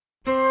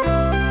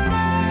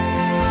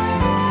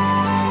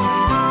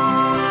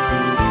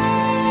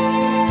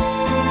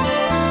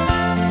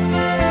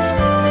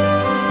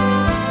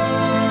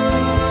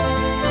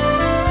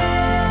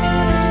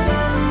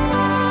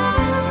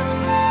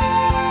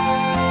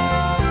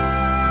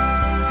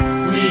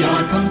We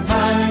are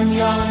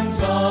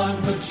companions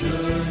on the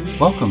journey.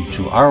 Welcome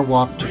to Our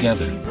Walk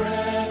Together.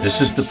 This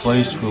is the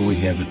place where we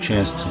have a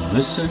chance to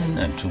listen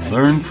and to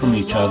learn from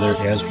each other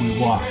as we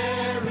walk.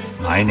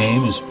 My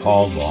name is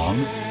Paul Long,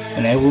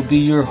 and I will be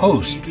your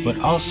host, but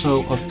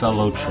also a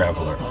fellow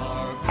traveler.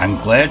 I'm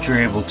glad you're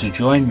able to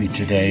join me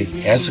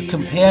today as a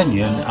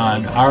companion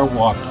on our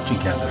walk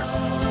together.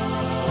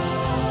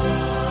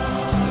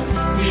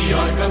 We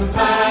are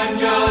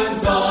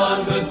companions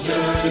on the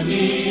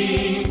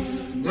journey,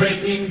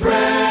 breaking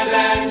bread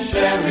and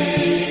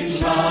sharing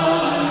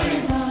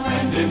life,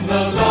 and in the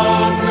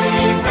love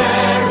we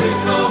bear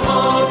is the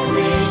hope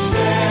we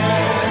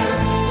share,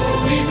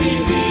 for we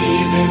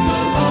believe in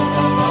the love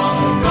of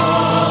our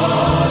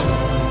God.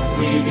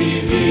 We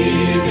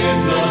believe in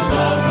the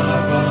love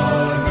of our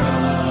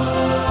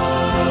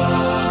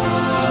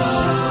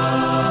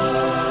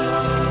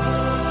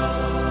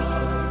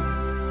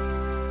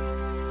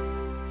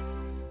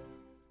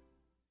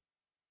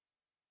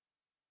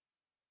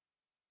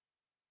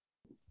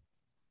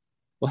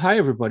Well, hi,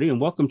 everybody,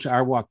 and welcome to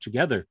Our Walk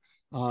Together.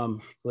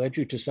 Glad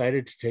you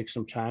decided to take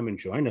some time and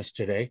join us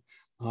today.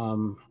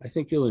 I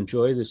think you'll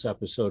enjoy this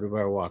episode of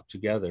Our Walk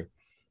Together.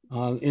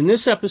 In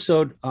this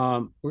episode,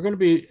 we're going to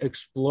be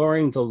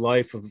exploring the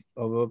life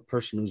of a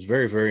person who's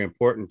very, very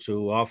important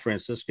to all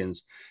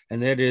Franciscans,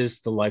 and that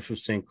is the life of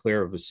St.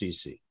 Clare of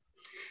Assisi.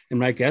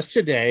 And my guest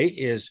today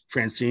is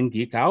Francine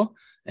Giekau,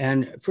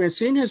 and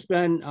Francine has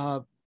been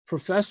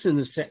professed in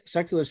the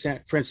secular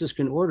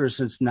Franciscan order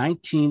since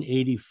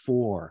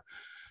 1984.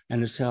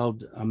 And has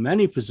held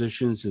many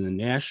positions in the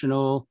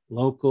national,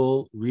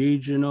 local,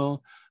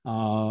 regional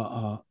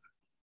of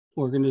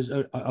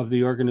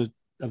the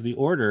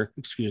order,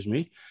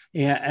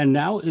 and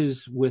now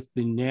is with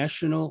the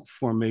National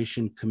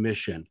Formation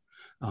Commission.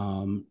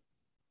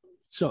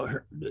 So,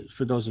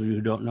 for those of you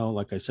who don't know,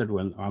 like I said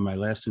when on my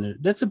last interview,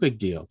 that's a big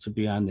deal to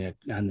be on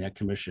that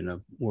commission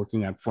of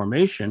working on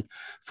formation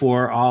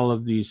for all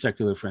of the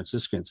secular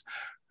Franciscans.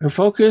 Her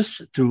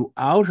focus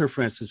throughout her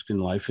Franciscan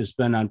life has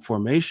been on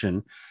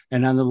formation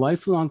and on the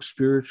lifelong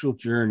spiritual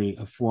journey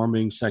of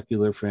forming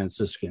secular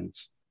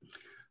Franciscans.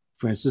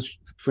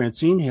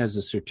 Francine has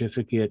a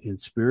certificate in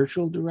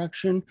spiritual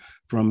direction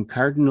from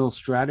Cardinal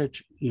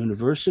Stratich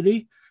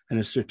University and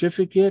a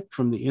certificate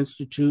from the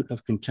Institute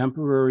of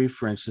Contemporary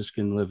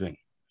Franciscan Living.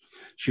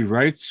 She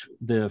writes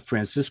the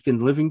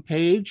Franciscan Living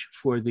page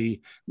for the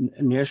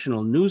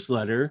national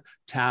newsletter,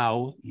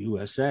 Tau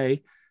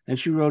USA, and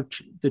she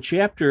wrote the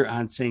chapter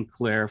on St.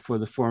 Clare for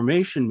the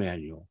Formation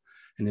Manual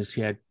and has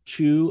had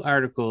 2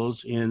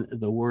 articles in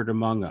The Word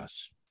Among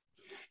Us.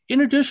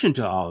 In addition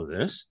to all of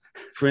this,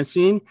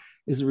 Francine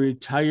is a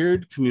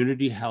retired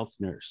community health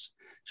nurse.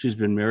 She's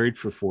been married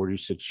for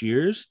 46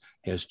 years,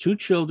 has 2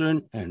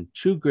 children and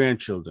 2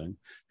 grandchildren.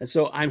 And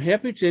so I'm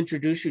happy to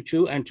introduce you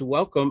to and to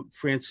welcome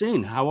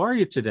Francine. How are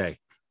you today?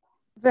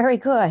 Very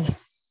good.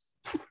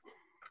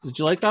 Did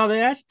you like all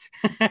that?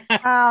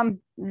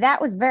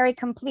 That was very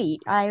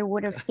complete. I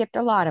would have skipped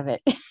a lot of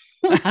it.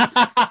 Well,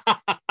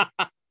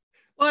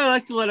 I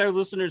like to let our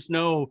listeners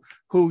know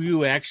who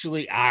you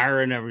actually are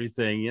and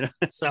everything,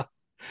 So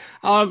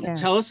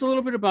tell us a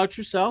little bit about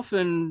yourself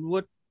and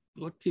what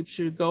keeps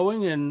you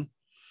going, and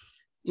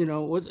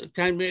what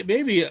kind of,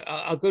 maybe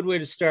a good way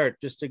to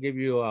start, just to give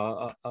you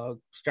a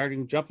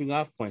starting jumping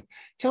off point.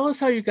 Tell us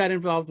how you got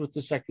involved with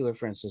the secular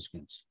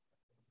Franciscans.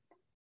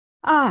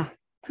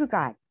 Through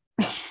God.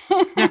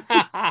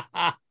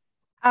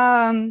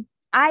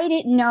 I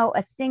didn't know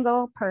a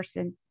single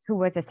person who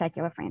was a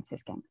secular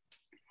Franciscan.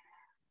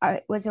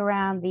 It was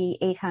around the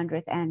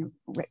 800th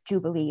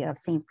Jubilee of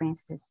St.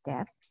 Francis'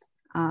 death.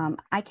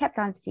 I kept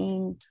on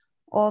seeing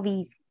all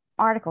these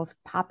articles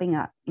popping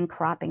up and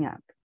cropping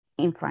up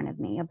in front of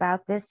me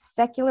about this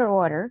secular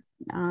order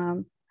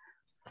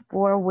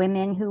for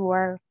women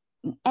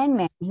and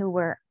men who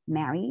were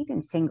married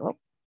and single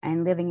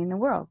and living in the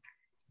world.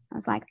 I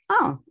was like,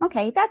 oh,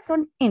 okay, that's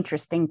an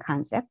interesting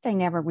concept. I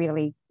never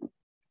really,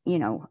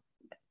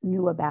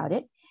 knew about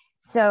it.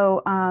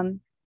 So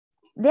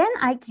then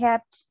I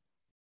kept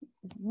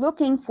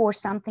looking for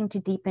something to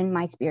deepen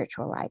my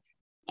spiritual life.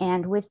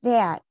 And with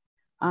that,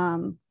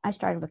 I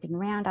started looking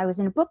around. I was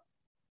in a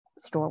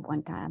bookstore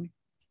one time,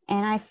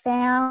 and I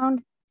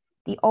found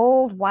the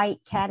old white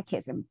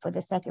catechism for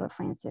the secular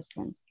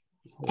Franciscans.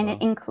 Wow. And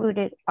it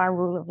included our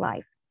rule of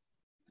life.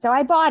 So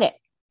I bought it.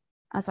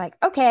 I was like,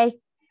 okay.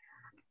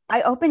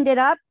 I opened it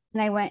up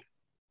and I went,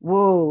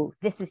 whoa,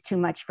 this is too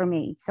much for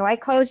me. So I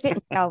closed it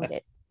and shelved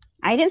it.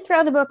 I didn't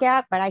throw the book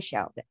out, but I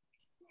shelved it.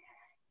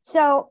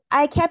 So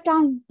I kept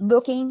on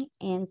looking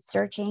and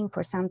searching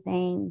for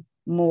something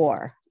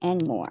more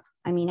and more.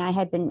 I mean, I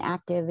had been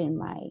active in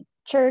my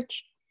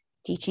church,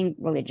 teaching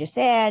religious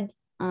ed,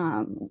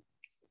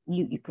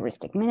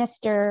 Eucharistic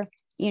minister,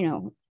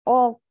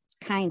 all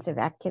kinds of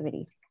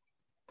activities.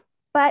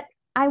 But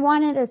I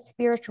wanted a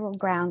spiritual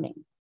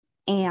grounding.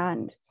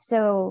 And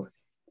so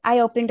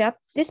I opened up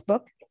this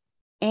book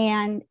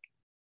and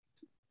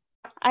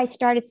I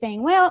started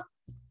saying, well,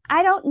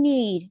 I don't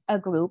need a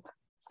group.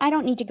 I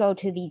don't need to go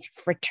to these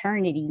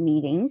fraternity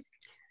meetings.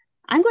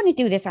 I'm going to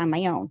do this on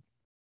my own.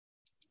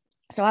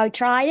 So I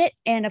tried it,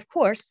 and of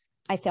course,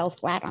 I fell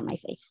flat on my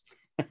face.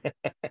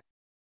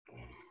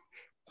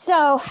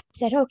 So I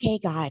said, okay,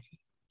 God,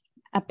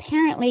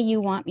 apparently you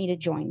want me to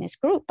join this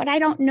group, but I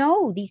don't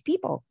know these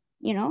people,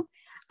 you know.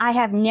 I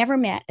have never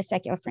met a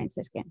secular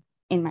Franciscan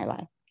in my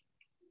life.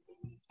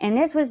 And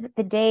this was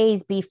the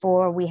days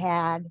before we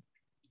had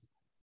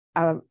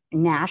a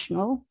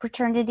national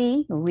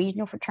fraternity, a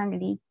regional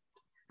fraternity.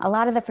 A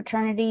lot of the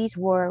fraternities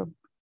were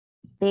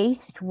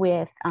based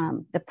with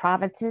the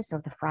provinces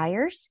of the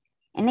friars,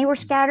 and they were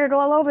scattered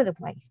all over the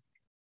place.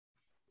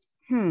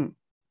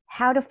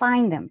 How to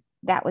find them?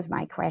 That was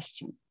my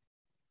question.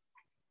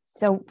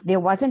 So there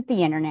wasn't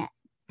the internet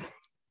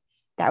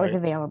that was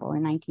available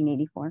in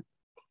 1984,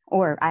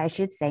 or I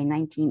should say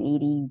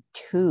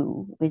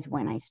 1982 is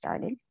when I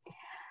started.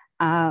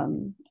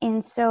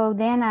 And so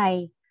then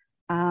I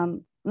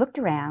looked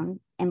around,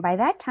 and by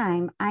that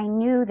time I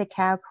knew the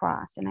Tau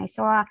Cross, and I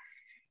saw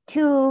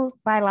two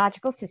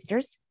biological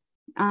sisters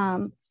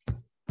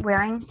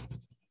wearing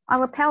a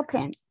lapel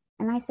pin.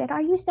 And I said,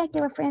 are you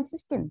secular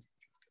Franciscans?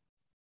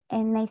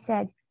 And they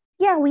said,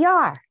 yeah, we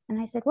are. And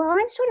I said, well,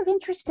 I'm sort of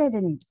interested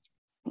in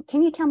it.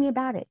 Can you tell me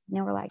about it? And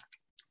they were like,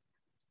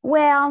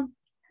 well,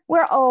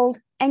 we're old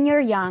and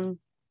you're young,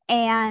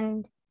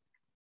 and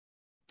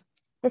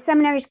the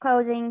seminary's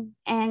closing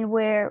and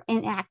we're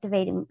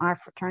inactivating our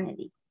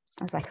fraternity.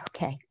 I was like,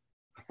 okay.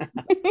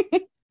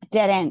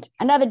 Dead end,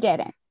 another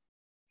dead end.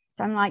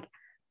 So I'm like,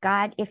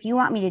 God, if you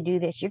want me to do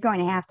this, you're going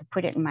to have to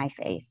put it in my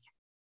face.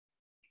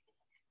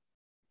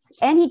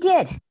 And he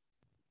did.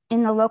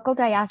 In the local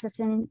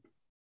diocesan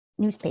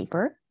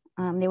newspaper,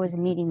 there was a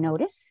meeting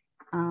notice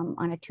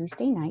on a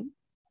Tuesday night.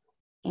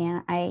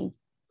 And I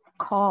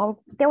called.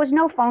 There was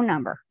no phone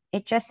number.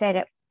 It just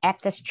said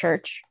at this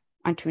church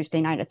on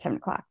Tuesday night at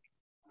 7:00.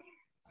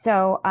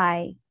 So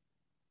I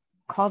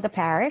called the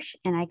parish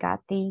and I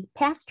got the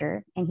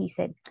pastor, and he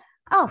said,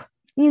 oh,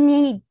 you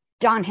need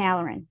Don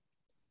Halloran.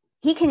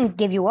 He can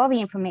give you all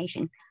the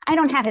information. I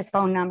don't have his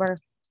phone number.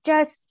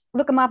 Just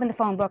look him up in the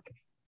phone book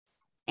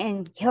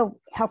and he'll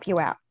help you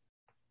out.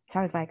 So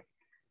I was like,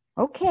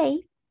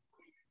 okay.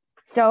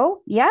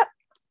 So, yep,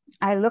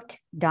 I looked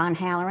Don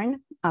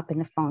Halloran up in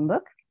the phone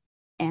book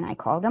and I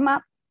called him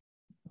up.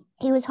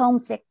 He was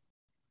homesick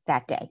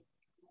that day.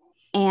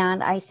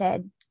 And I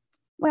said,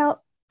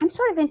 well, I'm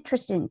sort of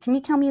interested. Can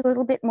you tell me a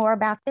little bit more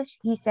about this?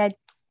 He said,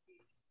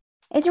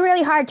 it's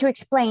really hard to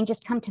explain.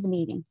 Just come to the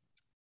meeting.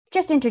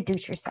 Just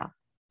introduce yourself.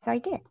 So I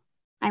did.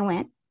 I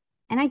went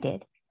and I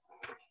did.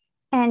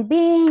 And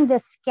being the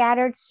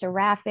scattered,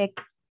 seraphic,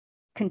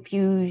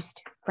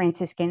 confused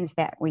Franciscans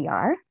that we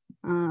are,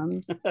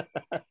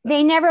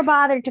 they never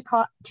bothered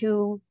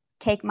to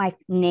take my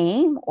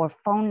name or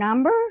phone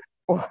number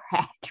or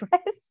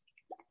address.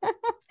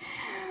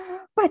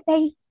 But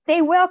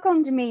they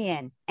welcomed me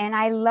in, and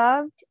I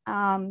loved,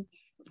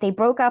 they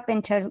broke up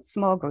into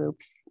small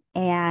groups,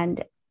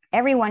 and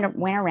everyone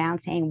went around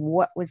saying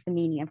what was the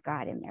meaning of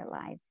God in their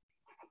lives.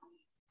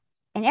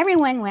 And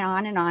everyone went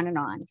on and on and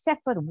on,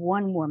 except for the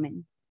one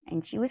woman,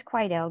 and she was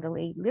quite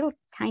elderly, little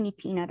tiny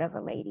peanut of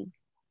a lady.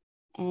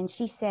 And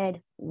she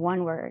said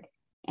one word,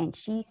 and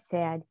she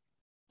said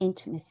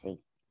intimacy.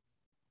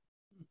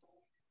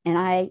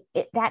 And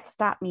that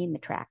stopped me in the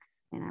tracks.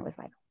 And I was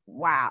like,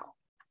 wow,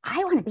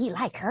 I want to be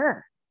like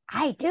her.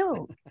 I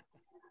do.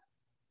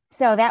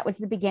 So that was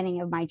the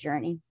beginning of my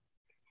journey.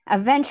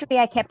 Eventually,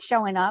 I kept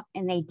showing up,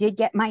 and they did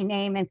get my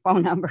name and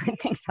phone number and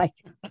things like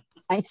that.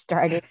 I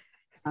started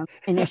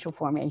initial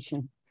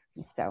formation.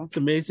 So it's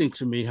amazing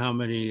to me how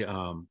many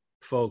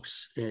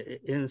folks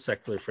in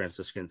secular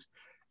Franciscans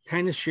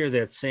kind of share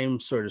that same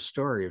sort of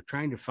story of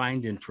trying to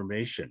find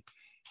information.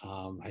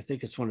 I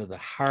think it's one of the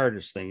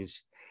hardest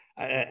things.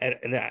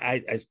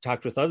 I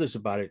talked with others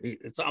about it.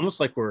 It's almost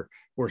like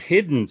we're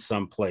hidden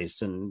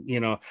someplace, and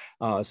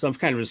some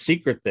kind of a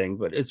secret thing,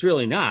 but it's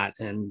really not.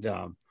 And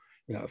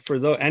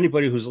for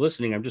anybody who's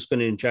listening, I'm just going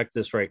to inject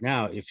this right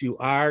now. If you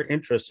are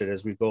interested,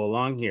 as we go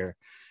along here,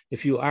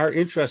 if you are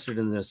interested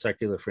in the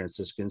secular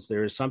Franciscans,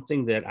 there is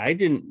something that I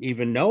didn't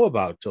even know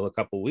about till a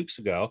couple of weeks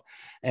ago,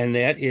 and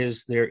that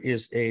is there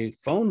is a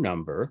phone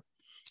number,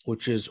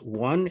 which is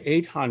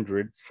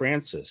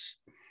 1-800-FRANCIS.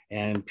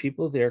 And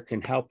people there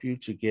can help you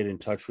to get in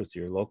touch with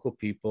your local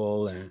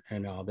people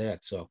and all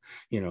that. So,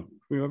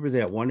 remember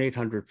that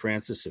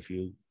 1-800-FRANCIS if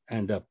you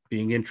end up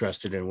being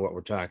interested in what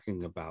we're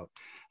talking about.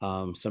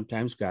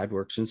 Sometimes God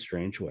works in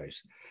strange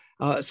ways.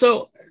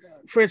 So,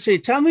 Francie,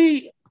 tell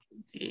me,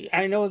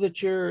 I know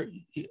that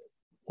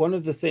one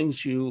of the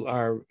things you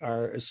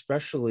are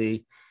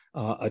especially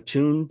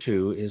attuned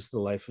to is the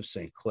life of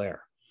St.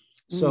 Clare.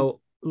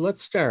 So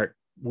let's start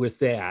with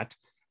that.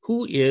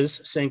 Who is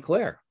St.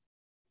 Clare?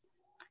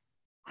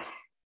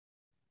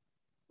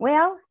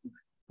 Well,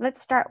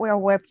 let's start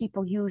where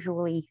people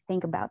usually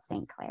think about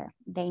St. Clare.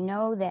 They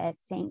know that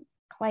St.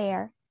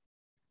 Clare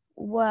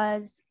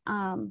was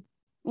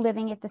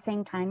living at the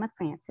same time as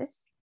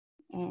Francis,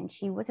 and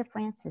she was a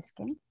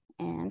Franciscan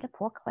and a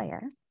Poor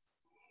Clare.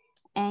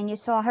 And you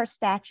saw her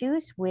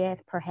statues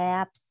with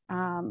perhaps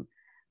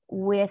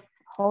with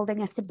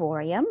holding a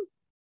ciborium,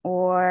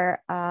 or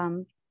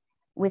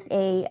with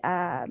a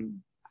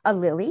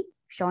lily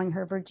showing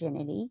her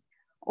virginity,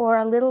 or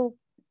a little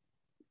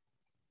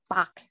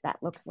box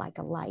that looks like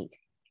a light.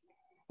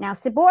 Now,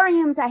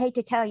 ciboriums, I hate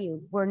to tell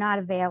you, were not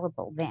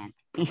available then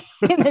in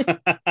the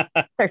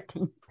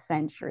 13th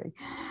century.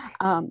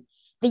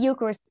 The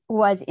Eucharist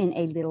was in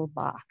a little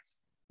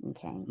box,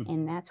 okay?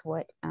 And that's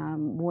what,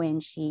 when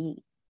she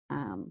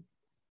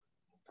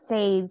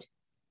saved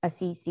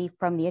Assisi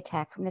from the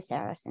attack from the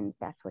Saracens,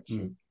 that's what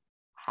she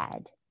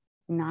had,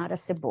 not a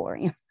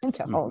ciborium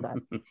to hold up.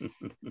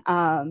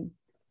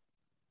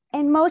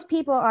 And most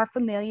people are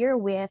familiar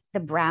with the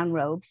brown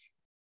robes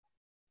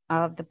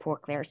of the Poor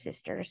Clare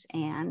sisters,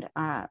 and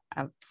a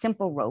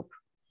simple rope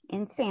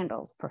and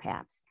sandals,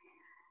 perhaps.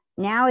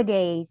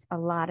 Nowadays, a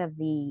lot of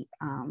the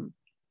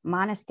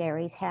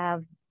monasteries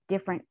have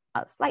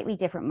slightly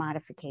different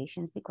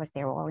modifications because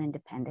they're all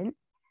independent.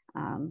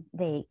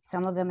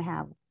 Some of them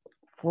have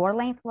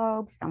floor-length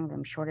robes, some of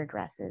them shorter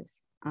dresses.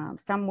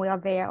 Some wear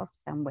veils,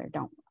 some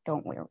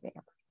don't wear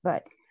veils.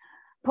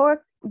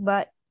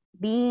 But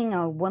being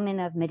a woman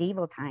of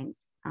medieval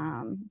times,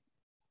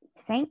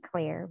 St.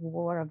 Clare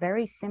wore a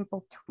very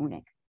simple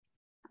tunic,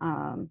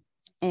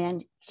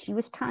 and she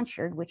was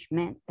tonsured, which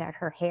meant that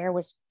her hair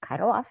was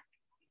cut off,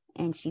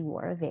 and she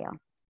wore a veil.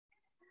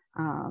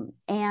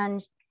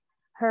 And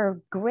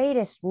her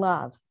greatest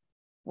love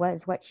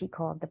was what she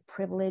called the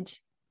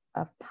privilege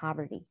of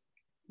poverty.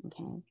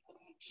 Okay,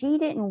 she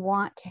didn't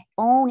want to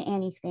own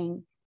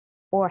anything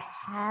or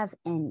have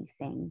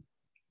anything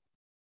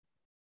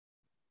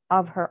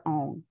of her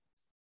own,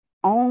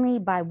 only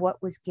by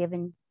what was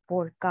given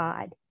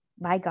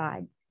by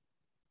God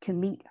to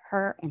meet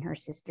her and her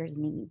sister's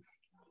needs.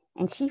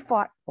 And she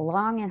fought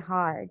long and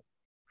hard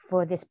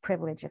for this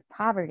privilege of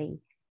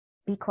poverty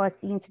because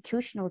the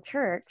institutional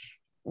church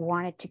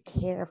wanted to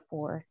care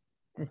for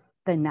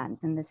the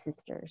nuns and the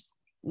sisters.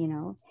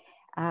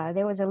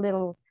 There was a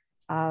little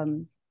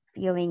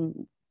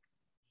feeling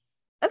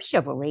of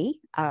chivalry,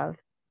 of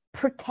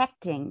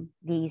protecting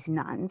these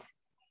nuns,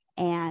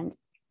 and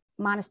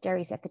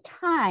monasteries at the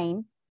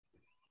time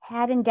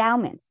had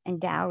endowments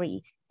and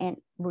dowries and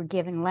were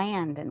given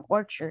land and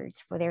orchards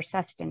for their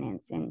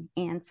sustenance,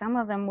 and some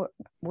of them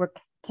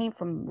came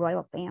from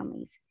royal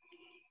families,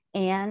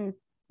 and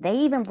they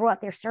even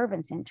brought their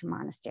servants into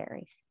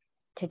monasteries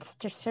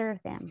to serve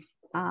them.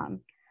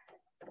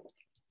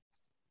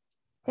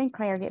 St.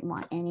 Clare didn't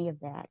want any of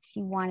that.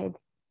 She wanted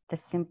the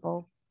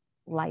simple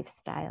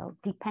lifestyle,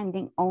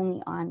 depending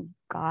only on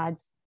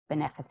God's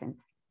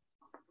beneficence.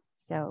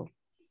 So,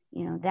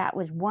 that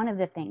was one of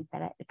the things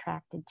that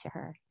attracted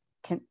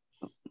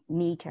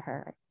me to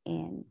her.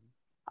 And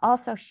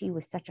also, she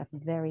was such a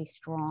very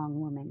strong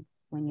woman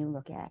when you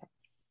look at it.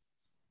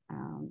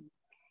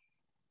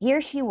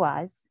 Here she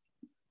was,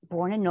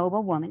 born a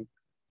noble woman,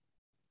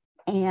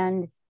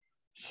 and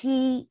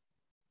she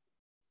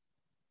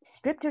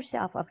stripped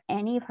herself of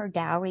any of her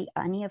dowry,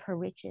 any of her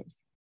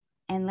riches,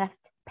 and left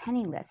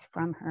penniless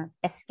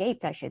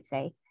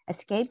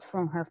escaped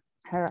from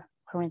her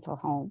parental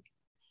home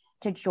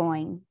to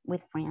join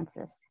with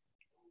Francis.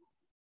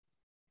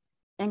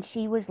 And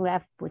she was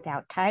left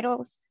without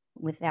titles,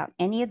 without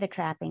any of the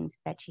trappings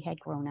that she had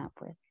grown up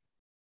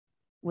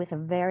with a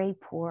very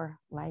poor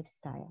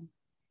lifestyle.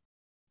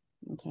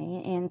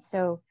 Okay, and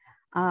so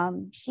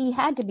she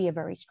had to be a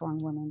very strong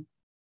woman.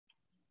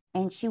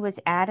 And she was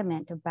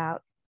adamant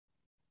about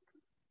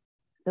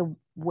the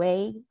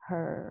way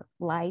her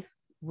life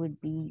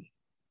would be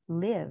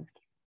lived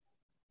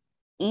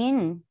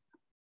in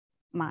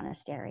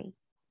monastery.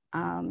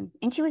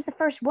 And she was the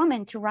first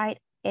woman to write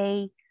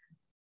a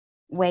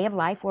way of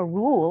life or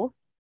rule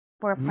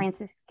for a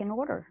Franciscan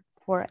order,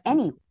 for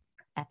any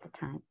at the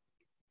time.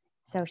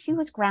 So she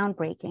was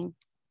groundbreaking.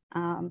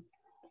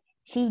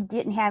 She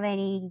didn't have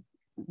any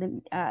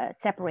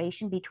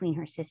separation between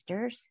her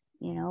sisters.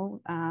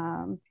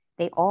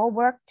 They all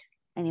worked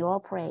and they all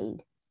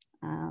prayed.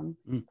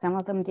 Some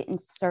of them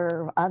didn't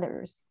serve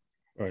others.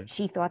 Right.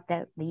 She thought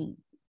that the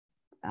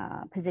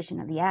position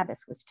of the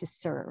abbess was to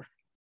serve,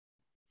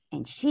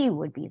 and she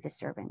would be the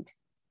servant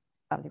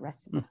of the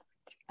rest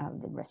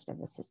of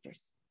the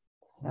sisters.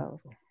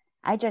 So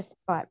I just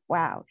thought,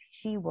 wow,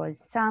 she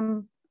was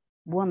some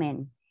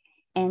woman,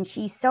 and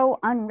she's so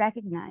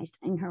unrecognized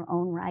in her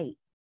own right.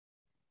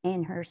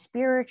 And her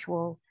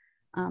spiritual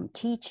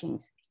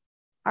teachings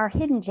are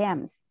hidden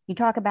gems. You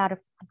talk about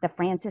the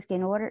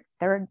Franciscan order,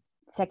 third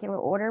secular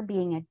order,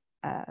 being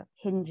a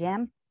hidden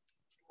gem.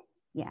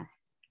 Yes,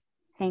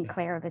 St.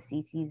 Clare of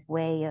Assisi's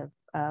way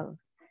of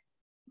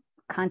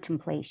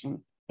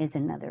contemplation is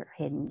another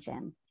hidden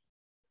gem.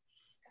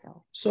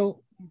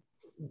 So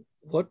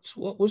what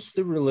was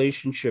the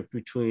relationship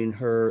between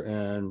her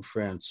and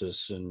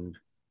Francis, and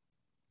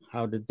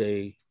how did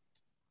they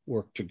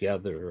work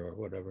together or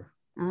whatever?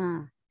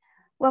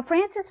 Well,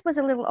 Francis was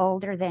a little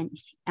older than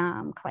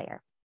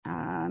Clare.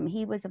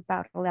 He was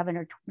about 11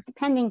 or 12,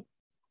 depending.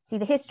 See,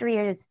 the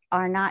historians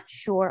are not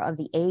sure of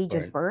the age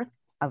of birth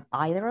of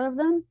either of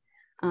them.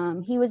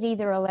 He was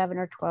either 11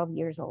 or 12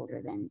 years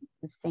older than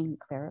St.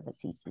 Clare of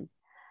Assisi.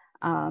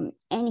 And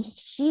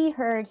she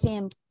heard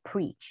him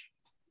preach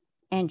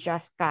and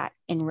just got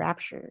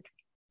enraptured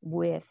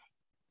with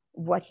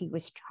what he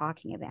was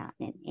talking about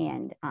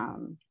and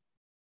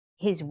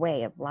his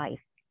way of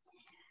life.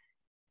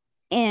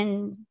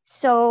 And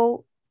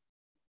so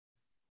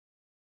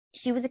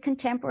she was a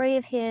contemporary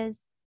of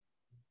his.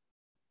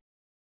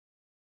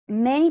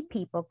 Many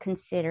people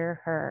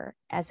consider her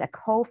as a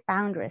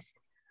co-foundress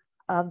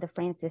of the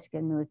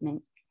Franciscan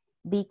movement,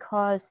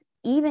 because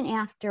even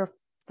after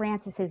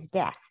Francis's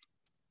death,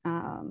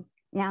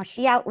 now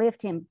she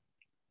outlived him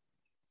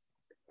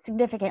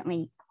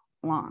significantly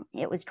long.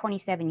 It was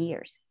 27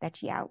 years that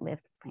she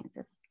outlived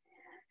Francis.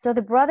 So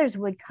the brothers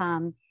would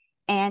come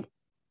and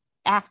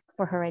ask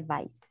for her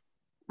advice.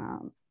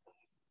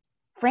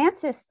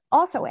 Francis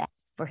also asked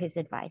for his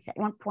advice at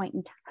one point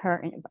in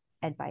her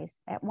advice.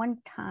 At one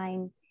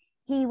time,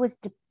 he was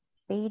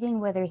debating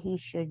whether he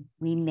should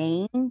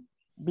remain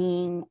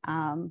being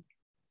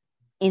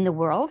in the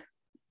world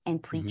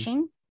and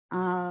preaching,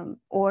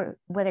 or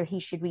whether he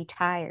should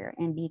retire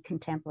and be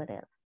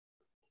contemplative.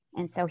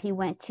 And so he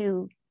went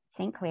to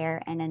St.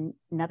 Clare and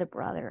another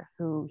brother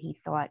who he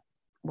thought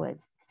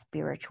was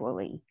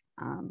spiritually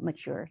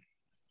mature.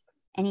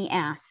 And he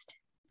asked,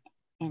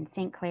 and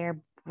St. Clare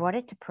brought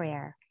it to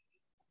prayer.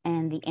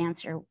 And the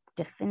answer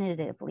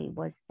definitively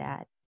was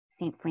that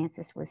St.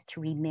 Francis was to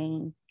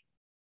remain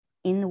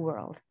in the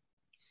world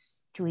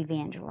to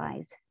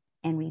evangelize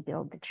and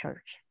rebuild the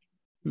church.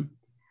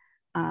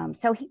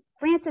 So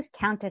Francis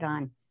counted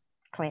on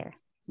Clare.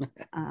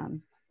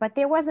 But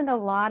there wasn't a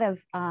lot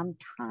of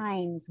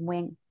times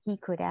when he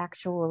could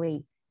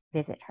actually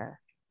visit her.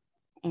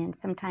 And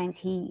sometimes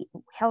he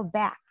held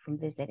back from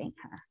visiting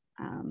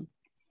her.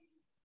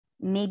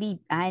 Maybe,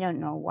 I don't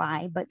know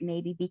why, but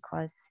maybe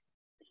because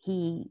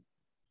he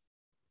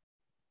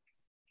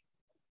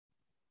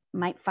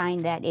might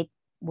find that it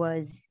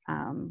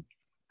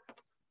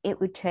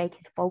would take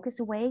his focus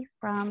away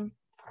from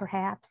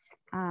perhaps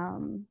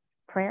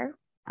prayer,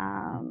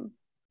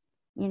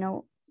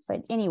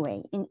 but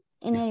anyway,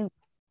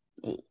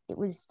 it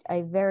was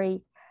a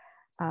very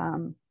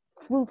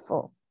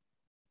fruitful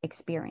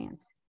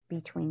experience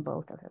between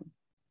both of them.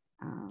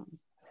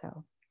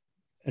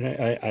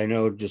 And I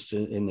know, just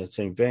in the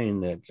same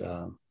vein, that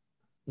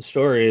the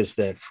story is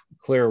that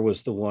Clare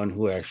was the one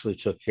who actually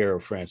took care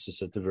of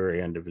Francis at the very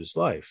end of his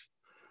life.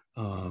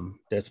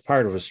 That's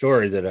part of a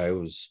story that I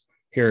was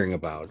hearing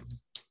about.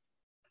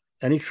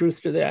 Any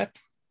truth to that?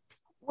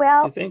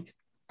 Well, you think?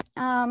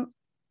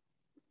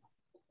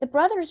 The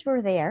brothers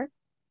were there,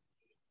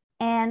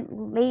 and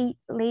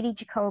Lady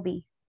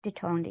Jacobi de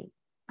Tondi,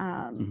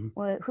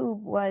 who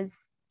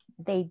was,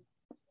 they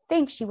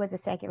think she was a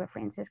secular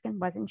Franciscan,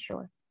 wasn't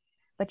sure,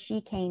 but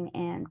she came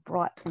and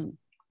brought some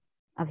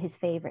of his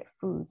favorite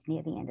foods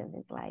near the end of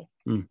his life.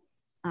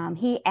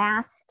 He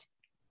asked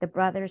the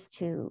brothers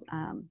to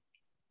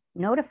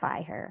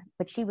notify her,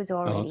 but she was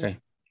already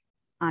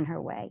on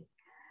her way.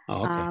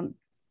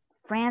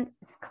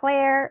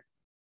 Clare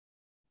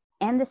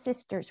and the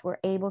sisters were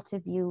able to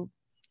view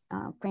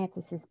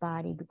Francis's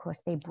body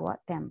because they brought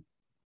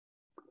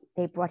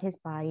his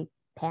body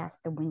past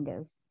the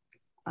windows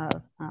of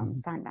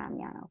San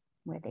Damiano,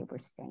 where they were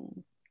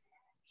staying.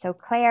 So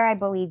Clare, I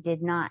believe,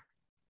 did not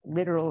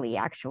literally,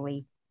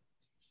 actually,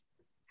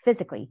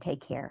 physically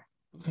take care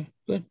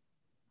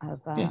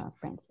of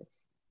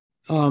Francis.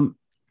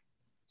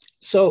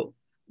 So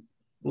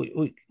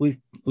we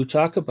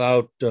talk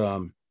about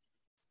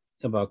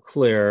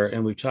Clare,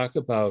 and we talk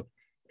about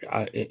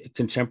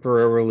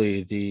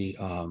contemporarily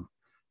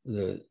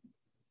the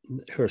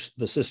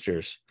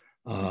sisters,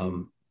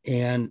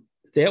 and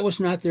that was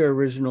not their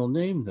original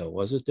name, though,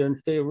 was it?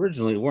 They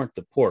originally weren't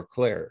the Poor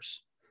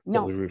Clares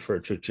that we refer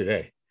to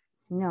today.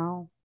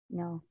 No.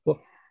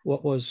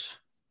 What was?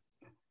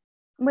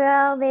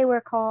 Well, they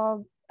were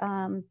called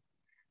the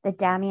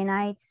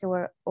Damianites,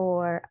 or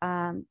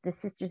the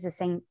Sisters of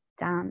Saint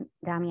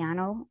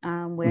Damiano,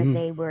 where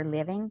they were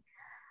living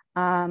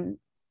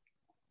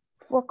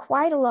for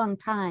quite a long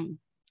time.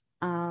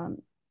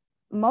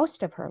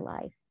 Most of her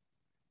life,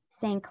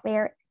 St.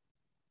 Clare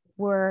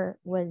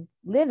was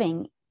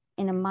living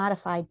in a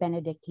modified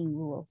Benedictine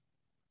rule.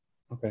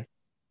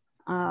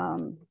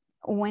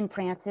 When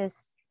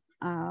Francis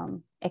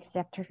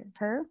accepted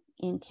her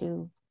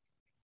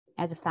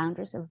as a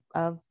foundress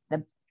of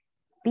the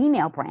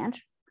female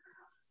branch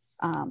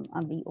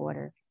of the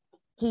order,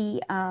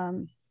 he,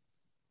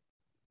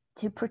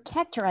 to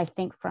protect her, I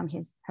think, from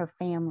her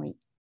family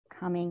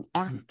coming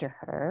after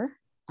her,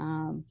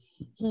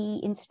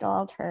 he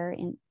installed her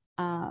in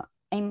a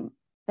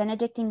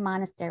Benedictine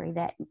monastery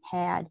that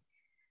had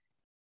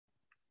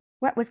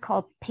what was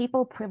called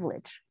papal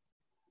privilege.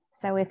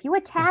 So if you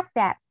attacked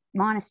that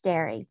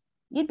monastery,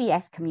 you'd be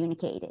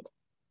excommunicated.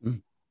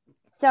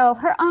 So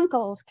her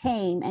uncles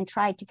came and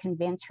tried to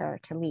convince her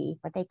to leave,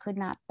 but they could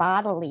not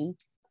bodily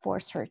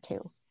force her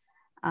to.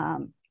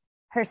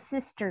 Her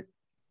sister,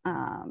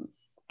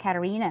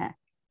 Caterina,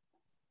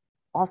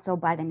 also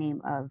by the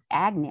name of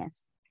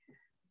Agnes,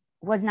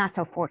 was not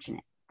so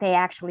fortunate. They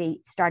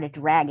actually started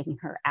dragging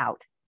her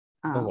out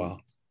Oh, wow.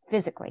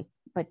 physically,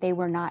 but they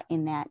were not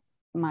in that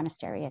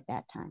monastery at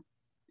that time.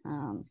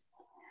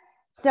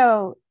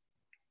 So,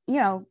 you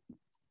know,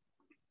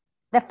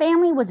 the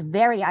family was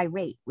very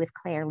irate with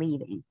Claire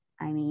leaving.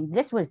 I mean,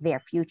 this was their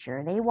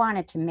future. They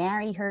wanted to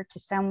marry her to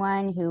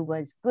someone who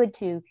was good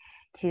to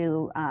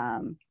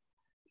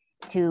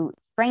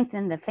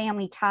strengthen the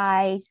family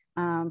ties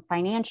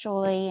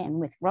financially and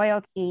with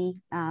royalty,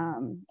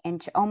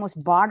 and to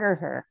almost barter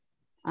her,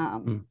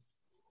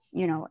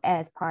 you know,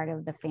 as part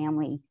of the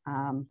family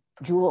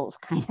jewels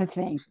kind of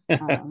thing.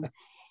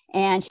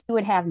 And she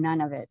would have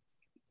none of it.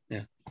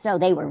 Yeah. So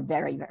they were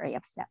very, very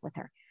upset with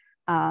her.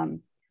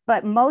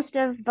 But most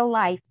of the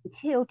life,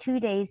 until 2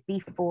 days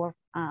before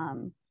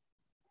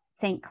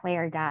St.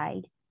 Clare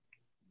died,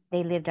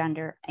 they lived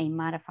under a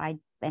modified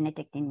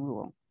Benedictine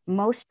rule.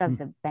 Most of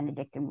the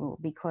Benedictine rule,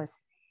 because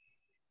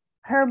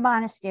her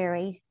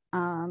monastery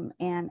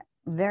and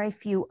very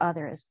few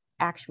others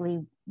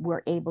actually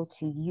were able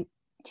to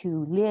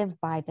live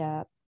by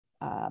the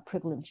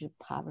privilege of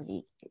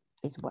poverty,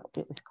 is what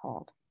it was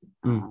called.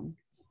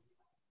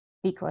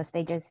 Because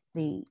they just,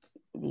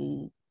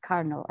 the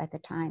cardinal at the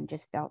time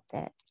just felt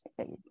that,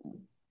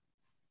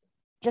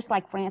 just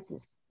like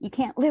Francis, you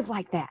can't live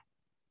like that.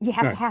 You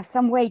have to have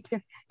some way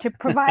to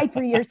provide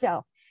for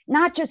yourself,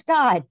 not just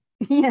God,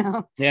 you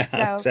know. Yeah,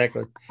 so,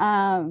 exactly.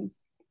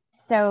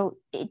 So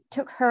it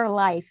took her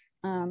life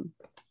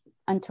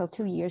until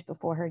 2 years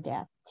before her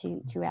death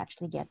to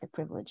actually get the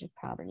privilege of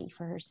poverty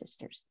for her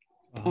sisters.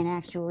 Wow. And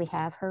actually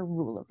have her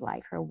rule of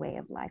life, her way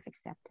of life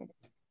accepted.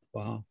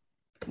 Wow.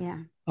 Yeah.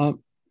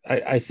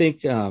 I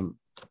think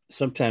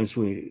sometimes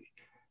we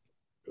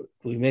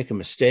make a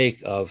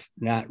mistake of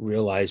not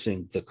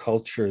realizing the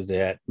culture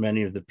that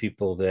many of the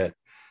people that,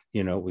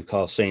 you know, we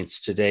call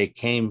saints today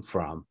came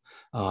from.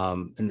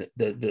 And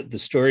the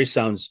story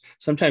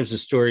sometimes the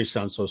story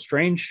sounds so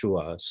strange to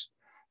us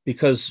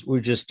because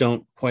we just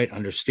don't quite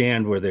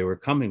understand where they were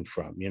coming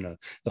from. You know,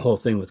 the whole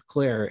thing with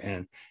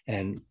Claire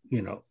and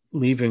you know,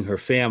 leaving her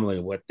family,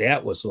 what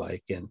that was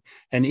like,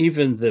 and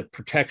even the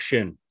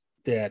protection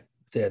that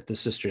the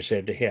sisters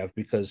had to have,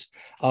 because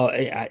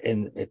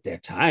and at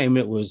that time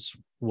it was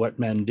what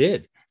men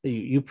did.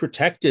 You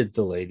protected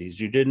the ladies.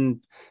 You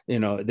didn't, you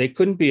know, they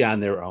couldn't be on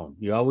their own.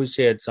 You always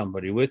had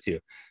somebody with you.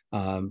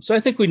 So I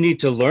think we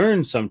need to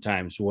learn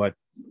sometimes what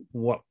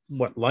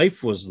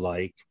life was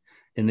like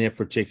in that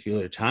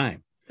particular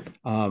time.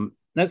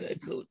 Now,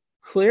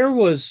 Claire,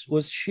 was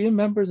she a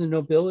member of the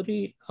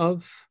nobility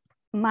of?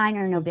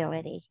 Minor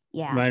nobility,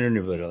 yeah. Minor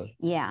nobility.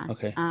 Yeah.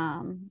 Okay.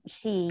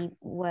 She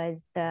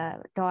was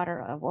the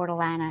daughter of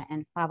Ortolana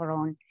and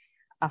Favaron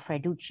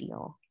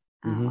Affreduccio,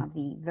 of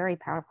the very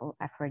powerful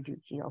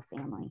Affreduccio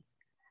family.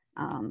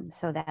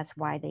 So that's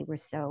why they were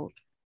so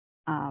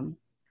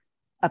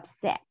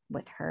upset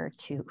with her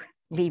to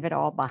leave it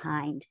all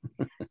behind.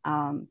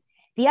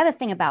 The other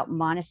thing about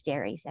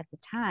monasteries at the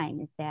time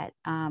is that,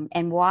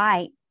 and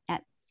why,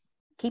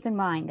 keep in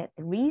mind that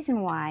the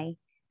reason why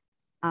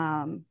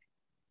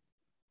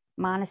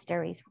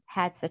monasteries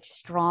had such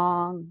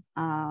strong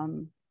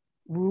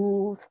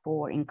rules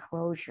for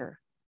enclosure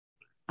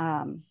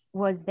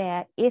was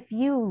that if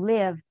you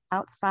lived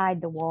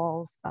outside the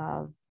walls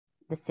of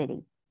the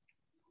city,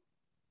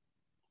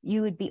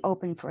 you would be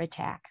open for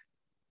attack.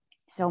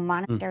 So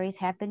monasteries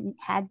had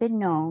been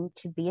known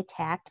to be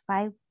attacked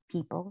by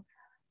people,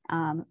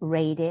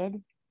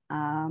 raided,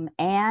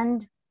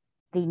 and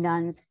the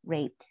nuns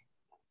raped.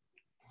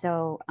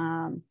 So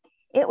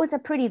it was a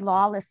pretty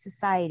lawless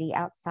society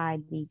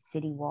outside the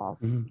city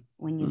walls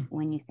when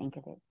you think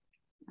of it,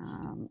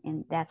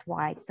 and that's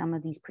why some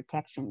of these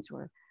protections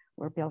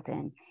were built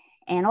in.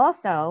 And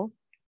also,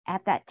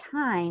 at that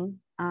time,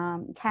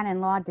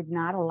 canon law did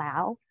not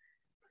allow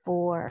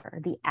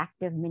for the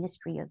active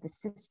ministry of the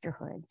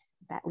sisterhoods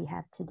that we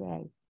have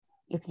today.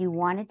 If you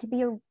wanted to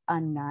be a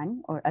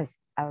nun or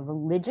a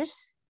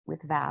religious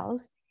with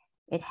vows,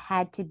 it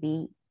had to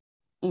be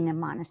in a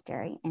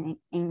monastery in an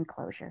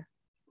enclosure.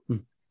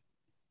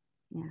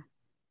 Yeah.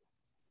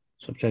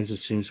 Sometimes it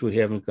seems we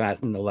haven't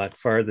gotten a lot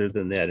farther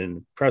than that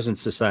in present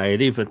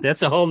society, but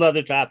that's a whole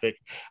nother topic.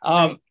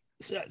 Right.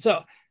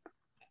 So,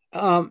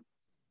 how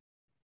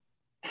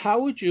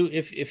would you,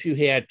 if you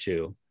had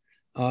to,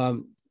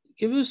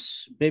 give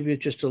us maybe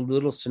just a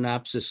little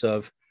synopsis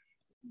of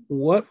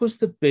what was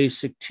the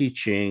basic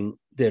teaching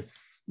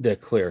that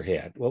Claire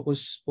had? What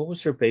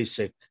was her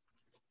basic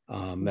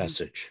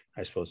message?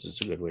 I suppose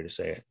it's a good way to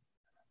say it.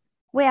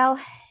 Well,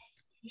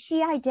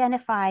 she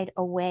identified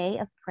a way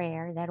of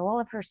prayer that all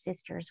of her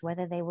sisters,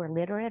 whether they were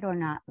literate or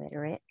not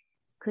literate,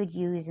 could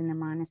use in the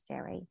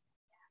monastery.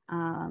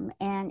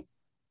 And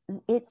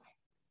it's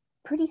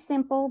pretty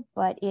simple,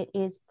 but it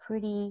is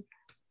pretty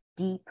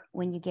deep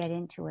when you get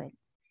into it.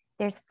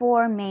 There's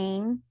 4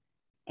 main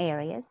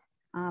areas.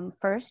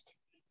 First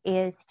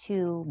is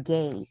to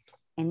gaze.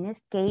 And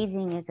this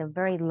gazing is a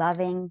very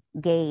loving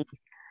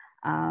gaze,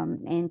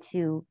 and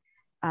to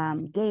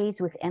gaze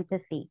with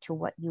empathy to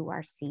what you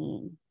are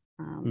seeing.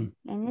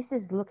 And this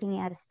is looking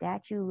at a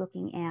statue,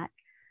 looking at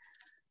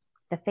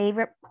The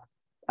favorite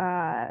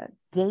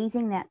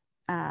gazing that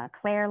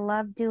Clare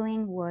loved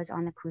doing was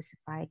on the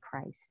crucified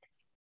Christ.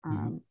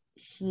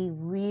 She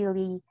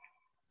really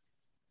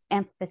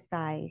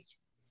emphasized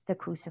the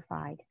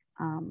crucified.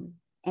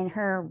 And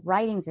her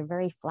writings are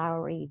very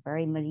flowery,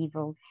 very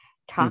medieval,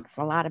 talks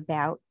a lot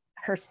about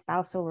her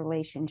spousal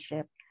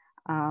relationship.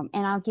 And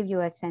I'll give you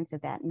a sense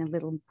of that in a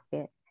little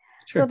bit.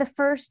 Sure. So the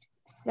first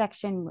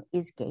section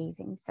is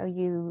gazing. So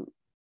you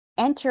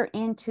enter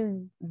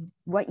into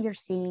what you're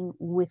seeing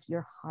with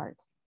your heart.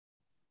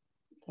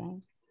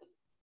 Okay.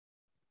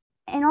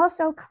 And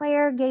also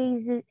Clare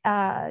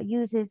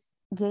uses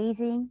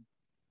gazing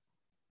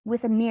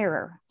with a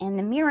mirror. And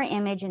the mirror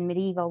image in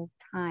medieval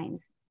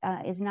times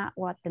is not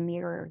what the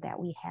mirror that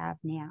we have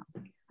now.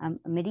 A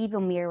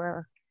medieval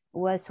mirror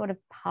was sort of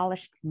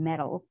polished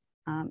metal.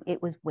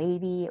 It was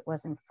wavy, it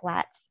wasn't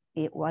flat,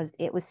 it was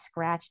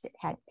scratched, it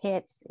had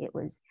pits, it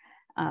was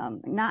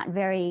not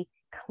very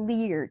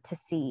clear to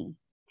see.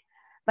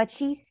 But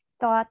she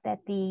thought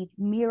that the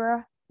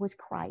mirror was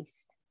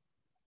Christ.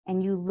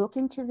 And you look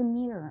into the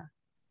mirror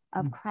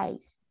of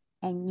Christ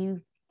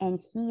and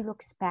he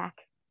looks back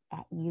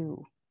at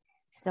you.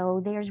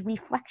 So there's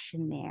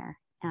reflection there,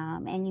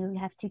 and you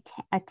have to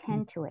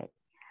attend to it.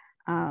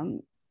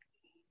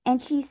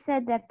 And she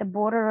said that the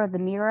border of the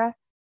mirror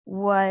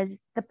was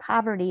the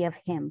poverty of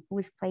him who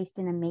was placed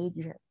in a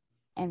manger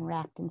and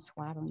wrapped in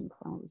swaddling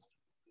clothes.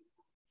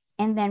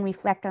 And then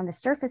reflect on the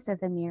surface of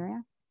the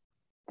mirror,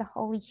 the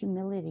holy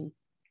humility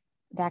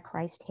that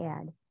Christ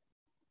had,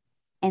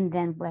 and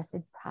then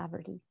blessed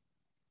poverty.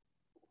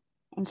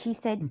 And she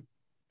said,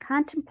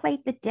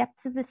 contemplate the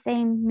depths of the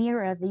same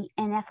mirror, the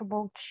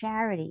ineffable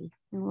charity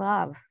and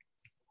love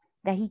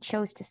that he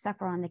chose to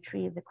suffer on the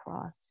tree of the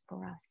cross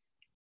for us,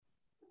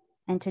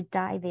 and to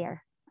die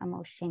there a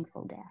most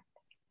shameful death.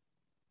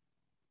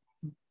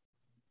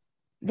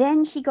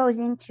 Then she goes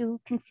into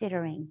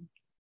considering,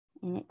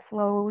 and it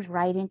flows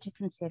right into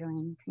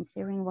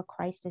considering what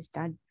Christ has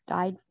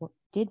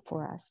did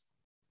for us.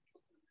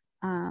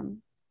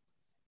 And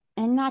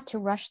not to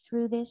rush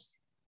through this,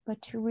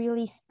 but to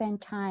really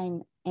spend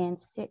time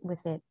and sit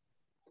with it.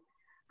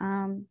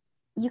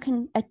 You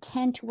can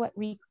attend to what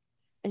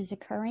is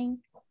occurring,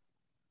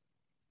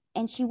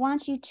 and she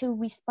wants you to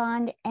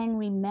respond and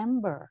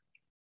remember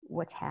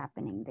what's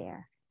happening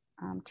there,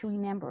 to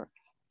remember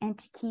and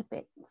to keep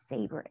it,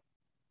 savor it.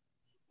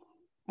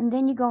 And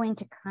then you go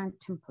into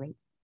contemplate,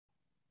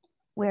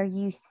 where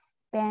you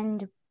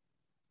spend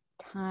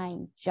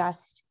time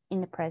just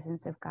in the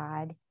presence of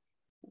God,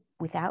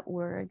 without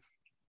words,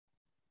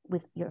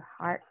 with your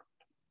heart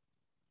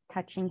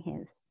touching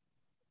his.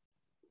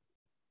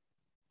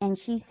 And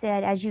she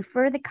said, as you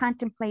further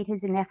contemplate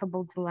his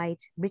ineffable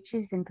delights,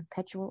 riches and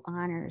perpetual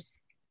honors,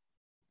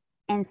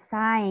 and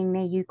sighing,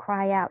 may you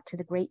cry out to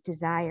the great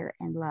desire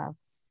and love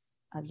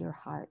of your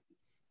heart.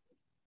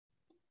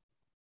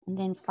 And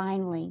then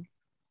finally,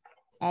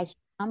 as you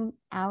come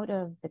out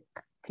of the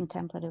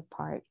contemplative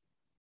part,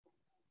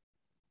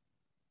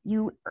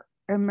 you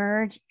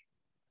emerge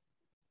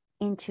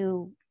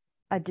into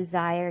a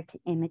desire to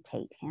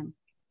imitate him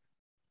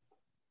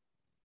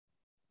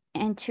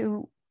and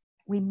to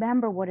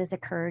remember what has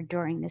occurred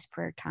during this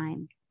prayer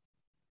time,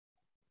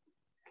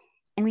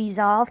 and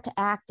resolve to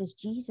act as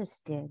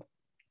Jesus did,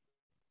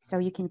 so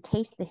you can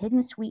taste the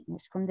hidden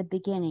sweetness from the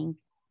beginning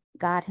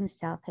God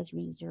himself has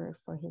reserved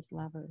for his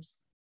lovers.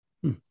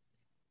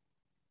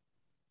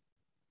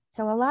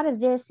 So a lot of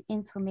this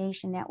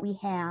information that we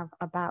have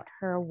about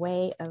her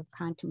way of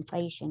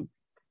contemplation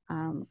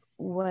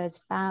was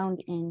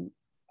found in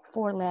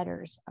 4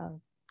 letters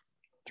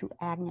to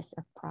Agnes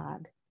of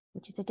Prague,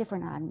 which is a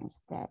different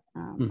Agnes that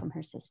from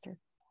her sister.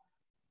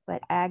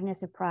 But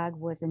Agnes of Prague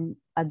was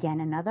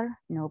again another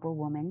noble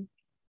woman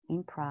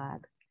in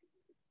Prague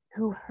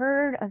who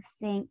heard of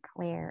St.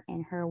 Clare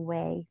and her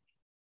way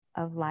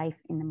of life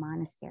in the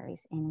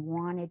monasteries and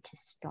wanted to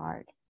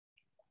start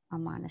a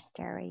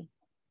monastery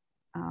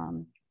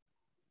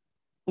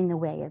in the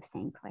way of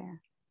St.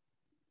 Clare.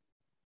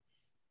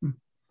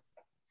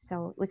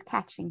 So it was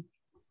catching.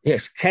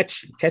 Yes,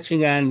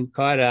 catching on,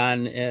 caught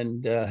on,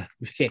 and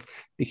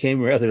became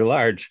rather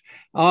large.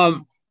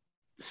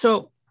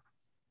 So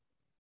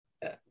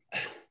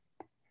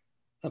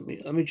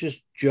let me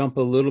just jump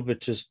a little bit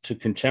to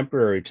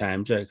contemporary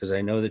times, because I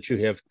know that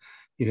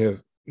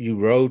you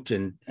wrote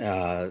in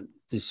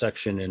the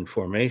section in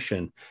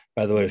formation.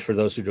 By the way, for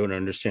those who don't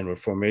understand what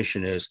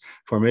formation is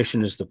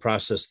the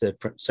process that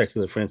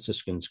secular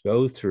Franciscans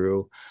go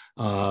through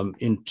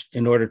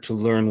in order to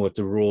learn what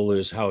the rule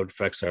is, how it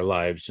affects our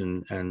lives,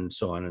 and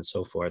so on and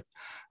so forth.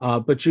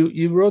 But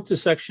you wrote the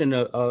section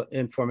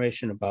in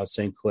formation about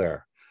St.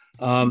 Clare.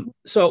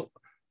 So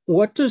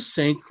what does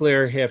St.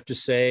 Clare have to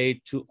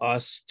say to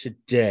us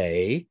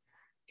today,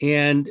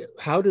 and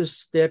how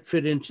does that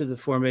fit into the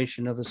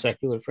formation of a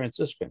secular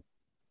Franciscan?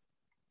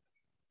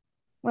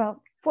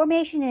 Well,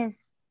 formation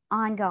is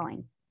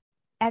ongoing.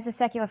 As a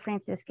secular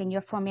Franciscan,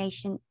 your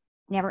formation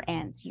never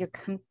ends. You're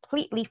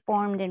completely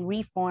formed and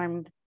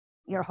reformed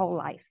your whole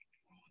life.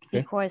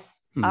 Okay. Because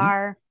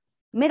our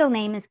middle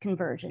name is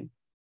conversion.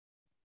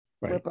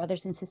 We're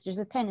brothers and sisters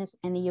of penance,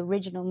 and the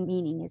original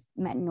meaning is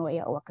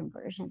metanoia, or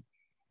conversion.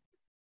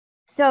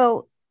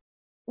 So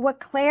what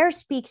Clare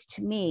speaks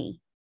to me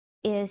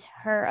is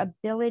her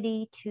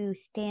ability to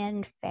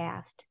stand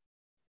fast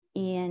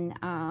in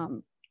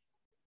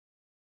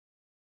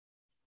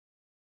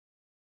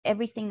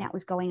everything that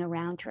was going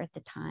around her at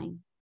the time.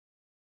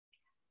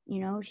 You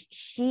know,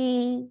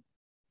 she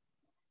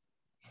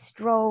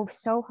strove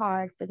so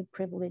hard for the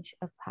privilege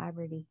of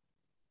poverty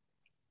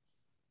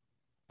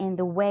and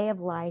the way of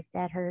life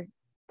that her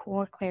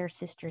poor Clare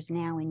sisters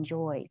now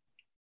enjoy.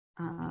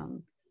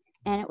 And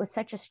it was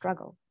such a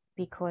struggle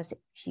because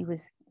she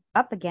was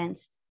up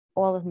against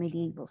all of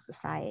medieval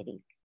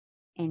society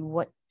and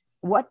what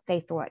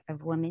they thought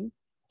of women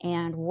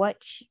and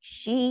what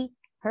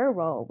her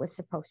role was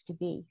supposed to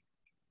be.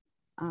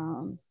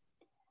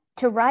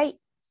 To write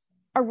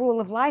a rule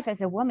of life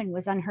as a woman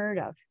was unheard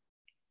of.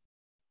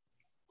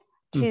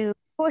 To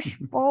push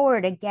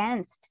forward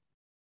against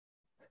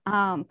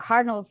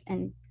cardinals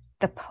and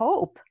the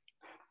Pope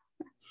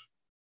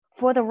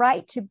for the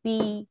right to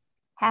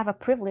have a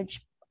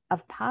privilege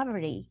of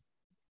poverty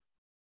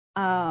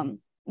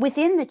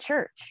within the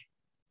church.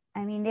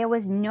 I mean, there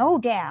was no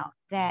doubt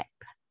that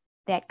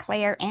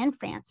Clare and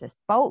Frances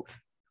both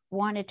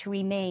wanted to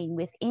remain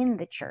within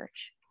the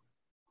church.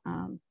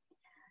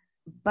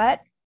 But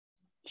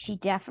she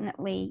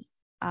definitely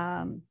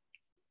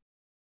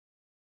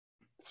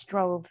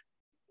strove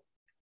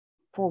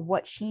for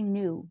what she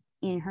knew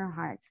in her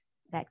heart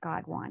that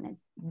God wanted,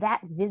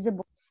 that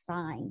visible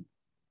sign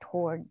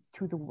to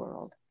the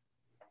world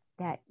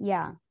that,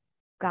 yeah,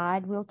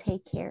 God will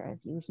take care of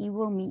you. He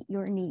will meet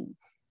your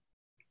needs.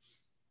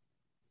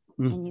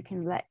 And you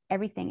can let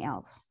everything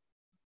else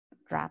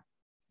drop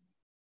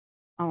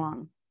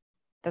along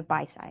the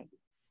byways.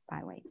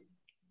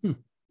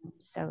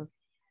 So,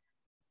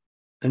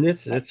 and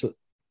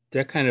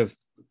that kind of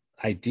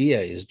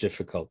idea is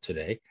difficult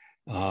today.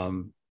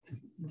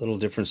 Little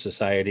different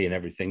society and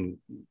everything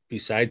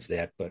besides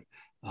that, but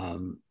a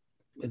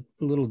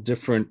little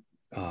different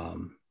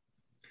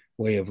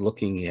way of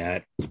looking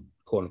at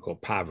quote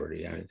unquote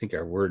poverty. I think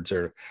the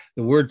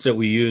words that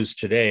we use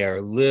today are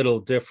a little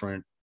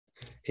different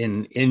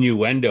in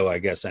innuendo, I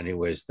guess,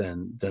 anyways,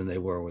 than they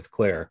were with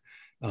Clare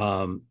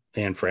and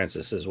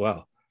Frances as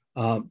well.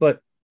 But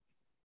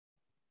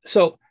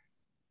so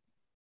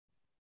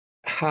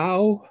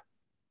how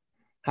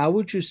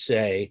would you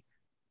say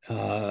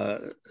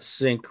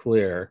St.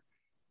 Clare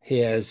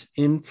has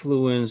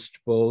influenced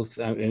both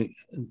the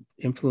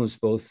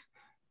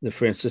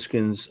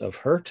Franciscans of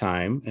her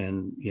time,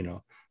 and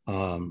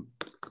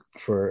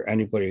for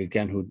anybody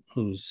again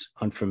who's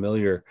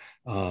unfamiliar,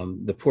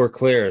 the Poor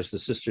Clares, the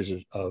Sisters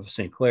of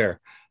St.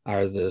 Clare,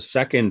 are the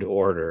second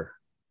order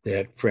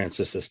that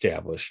Francis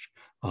established,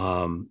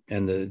 and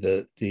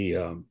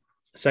the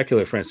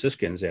secular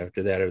Franciscans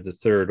after that are the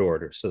third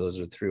order. So those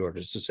are three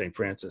orders of St.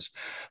 Francis.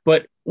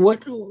 But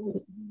what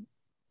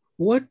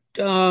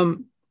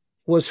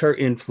was her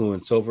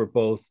influence over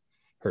both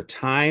her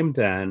time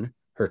then,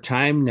 her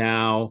time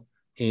now,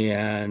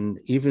 and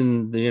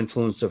even the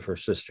influence of her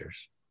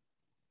sisters?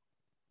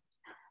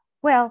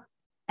 Well,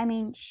 I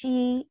mean,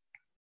 she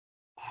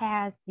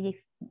has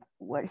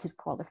what is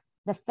called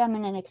the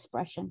feminine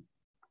expression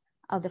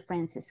of the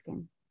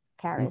Franciscan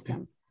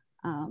charism,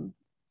 and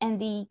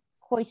the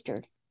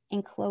cloistered,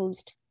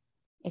 enclosed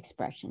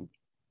expression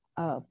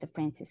of the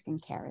Franciscan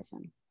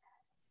charism.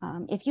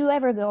 If you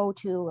ever go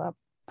to a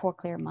Poor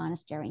Clare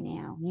monastery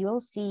now, you'll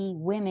see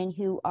women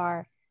who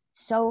are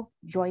so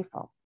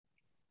joyful.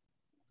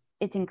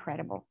 It's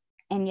incredible.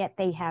 And yet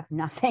they have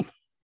nothing.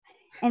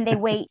 And they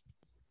wait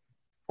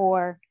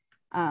for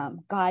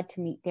God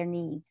to meet their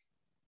needs.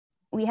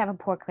 We have a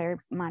Poor Clare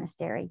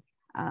monastery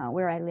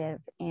where I live,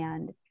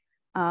 and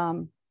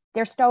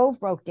their stove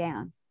broke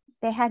down.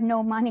 They had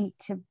no money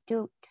to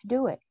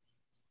do it.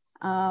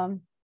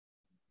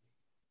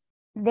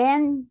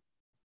 Then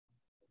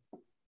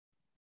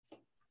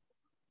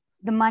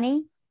the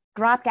money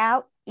dropped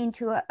out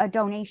into a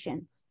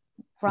donation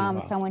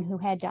from someone who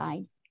had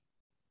died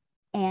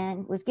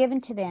and was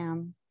given to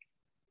them.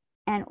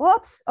 And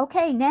whoops,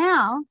 okay,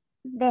 now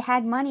they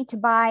had money to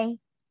buy,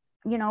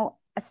 a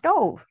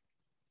stove.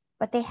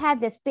 But they had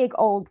this big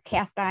old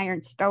cast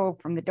iron stove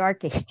from the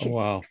Dark Ages.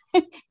 Wow.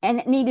 And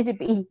it needed to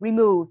be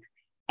removed.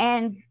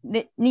 And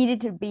it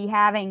needed to be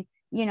having,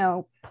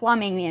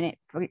 plumbing in it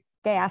for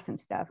gas and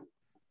stuff.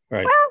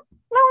 Right. Well,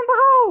 lo and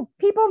behold,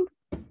 people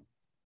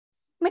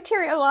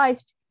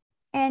materialized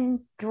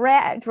and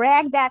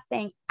dragged that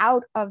thing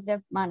out of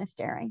the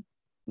monastery,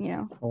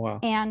 Oh, wow.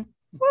 And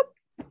whoop,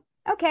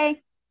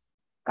 okay,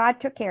 God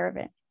took care of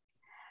it.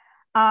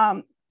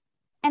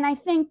 And I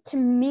think, to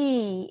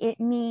me, it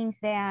means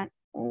that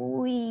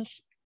we,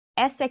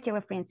 as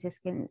secular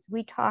Franciscans,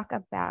 we talk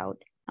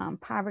about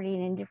poverty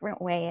in a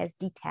different way as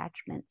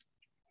detachment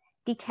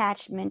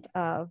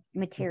of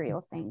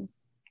material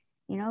things,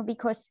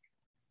 because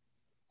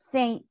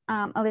Saint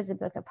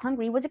Elizabeth of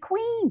Hungary was a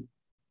queen,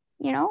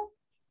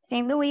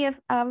 Saint Louis of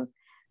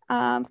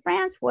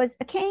France was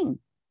a king.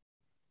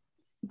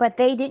 but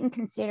they didn't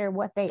consider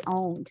what they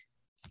owned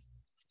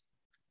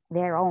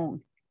their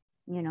own,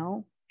 you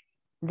know.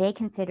 They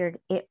considered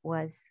it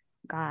was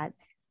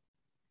God's,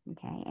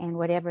 okay? And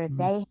whatever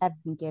they have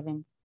been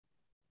given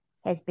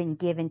has been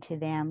given to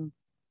them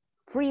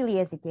freely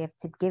as a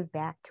gift to give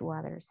back to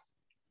others.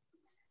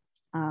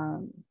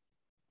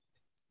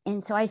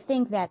 And so I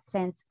think that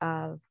sense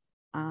of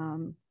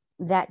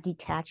that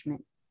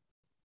detachment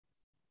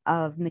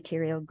of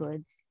material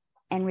goods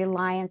and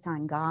reliance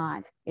on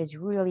God is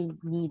really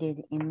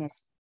needed in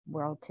this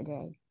world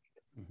today.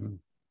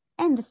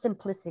 And the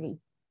simplicity,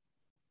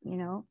 you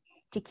know,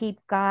 to keep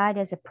God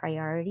as a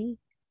priority,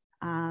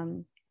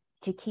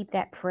 to keep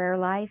that prayer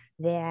life,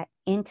 that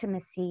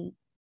intimacy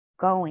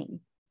going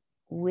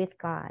with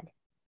God,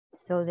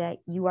 so that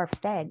you are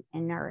fed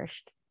and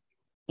nourished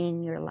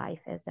in your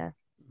life as a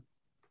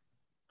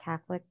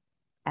Catholic,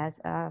 as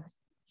a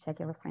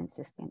secular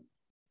Franciscan,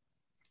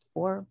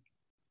 or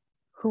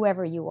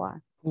whoever you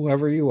are.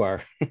 Whoever you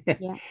are.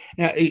 Yeah.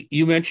 Now,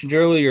 you mentioned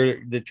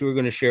earlier that you were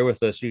going to share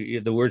with us,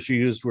 the words you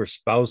used were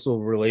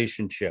spousal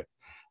relationship.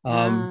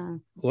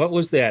 What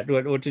was that?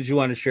 What did you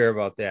want to share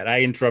about that?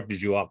 I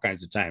interrupted you all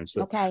kinds of times,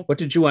 but okay. What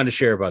did you want to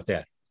share about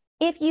that?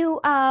 If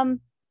you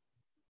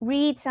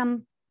read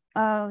some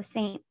of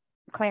St.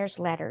 Clare's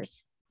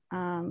letters,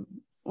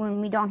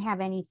 when we don't have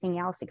anything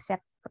else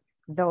except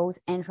those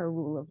and her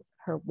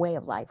way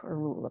of life, her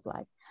rule of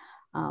life,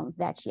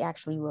 that she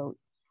actually wrote.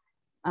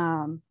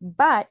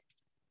 But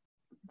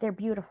they're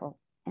beautiful.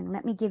 And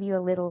let me give you a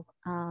little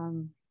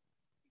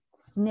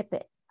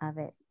snippet of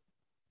it.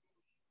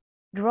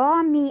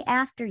 Draw me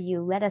after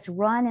you. Let us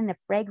run in the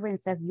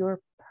fragrance of your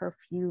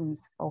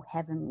perfumes, O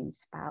heavenly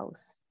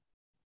spouse.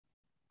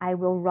 I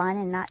will run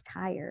and not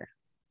tire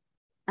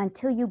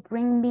until you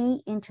bring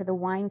me into the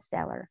wine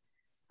cellar,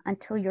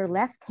 until your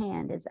left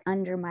hand is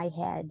under my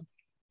head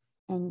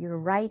and your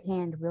right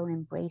hand will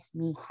embrace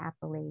me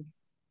happily.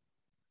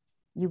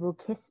 You will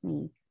kiss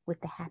me with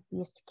the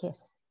happiest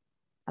kiss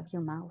of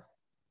your mouth.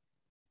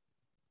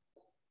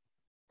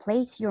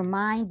 Place your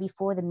mind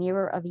before the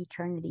mirror of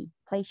eternity.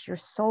 Place your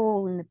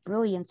soul in the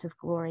brilliance of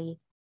glory.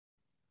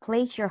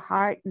 Place your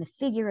heart in the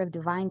figure of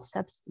divine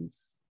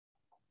substance.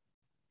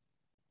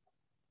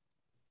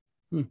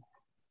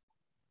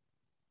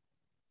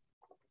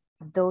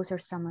 Those are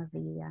some of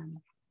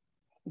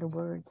the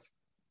words.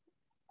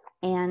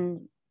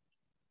 And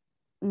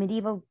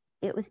medieval,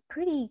 it was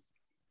pretty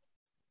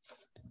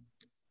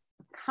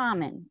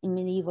common in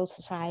medieval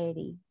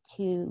society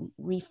to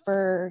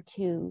refer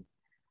to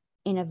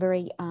in a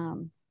very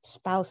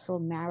spousal,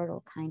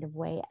 marital kind of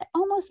way,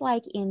 almost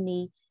like in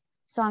the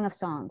Song of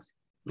Songs.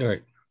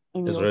 Right.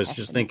 That's what I was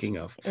just thinking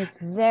of. It's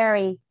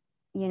very,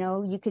 you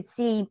know, you could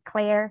see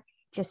Clare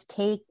just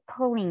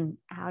pulling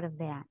out of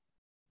that.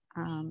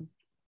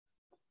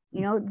 You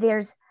know,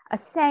 there's a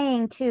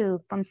saying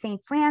too from St.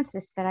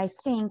 Francis that I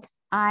think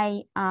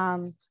I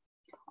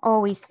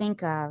always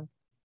think of,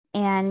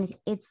 and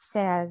it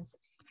says,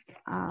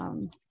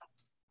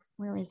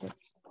 where is it?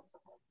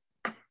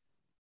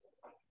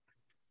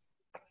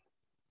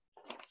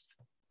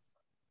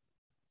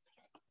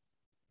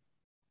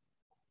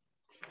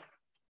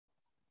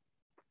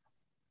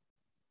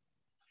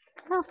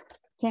 Oh,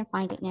 can't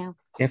find it now.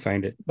 Can't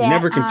find it. You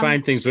never can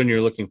find things when you're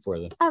looking for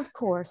them. Of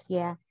course,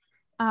 yeah.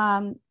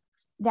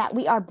 That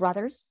we are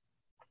brothers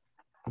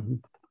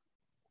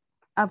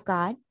of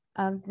God,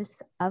 of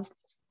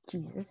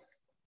Jesus.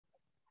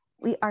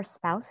 We are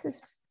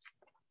spouses,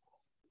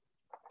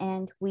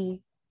 and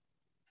we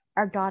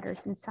are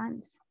daughters and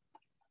sons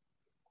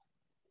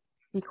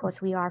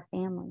because we are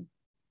family.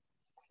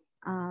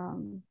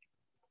 And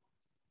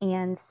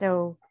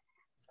so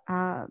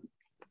that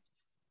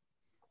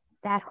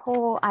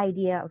whole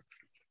idea of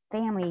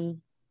family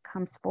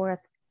comes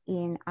forth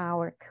in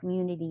our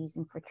communities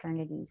and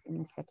fraternities in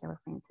the secular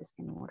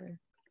Franciscan order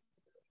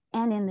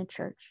and in the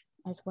church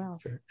as well.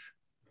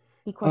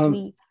 Because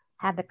we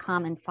have the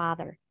common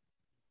Father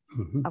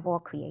of all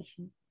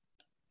creation.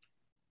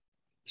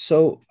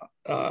 So,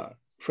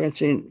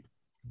 Francine,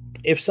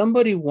 if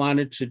somebody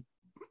wanted to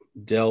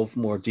delve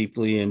more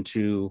deeply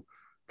into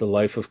the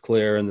life of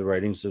Clare and the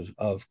writings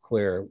of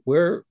Clare,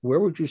 where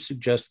would you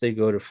suggest they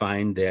go to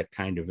find that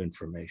kind of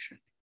information?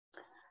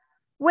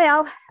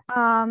 Well,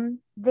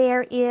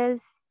 there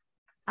is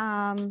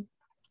a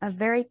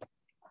very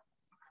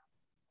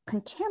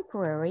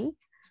contemporary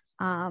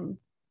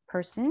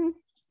person,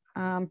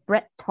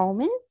 Brett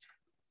Tolman,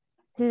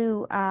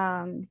 who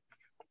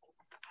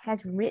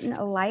has written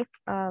a life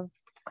of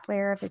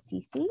Clare of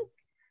Assisi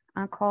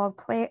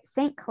called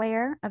St.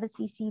 Clare of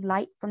Assisi,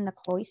 Light from the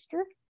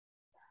Cloister.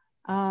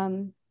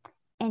 And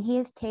he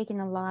has taken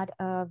a lot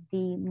of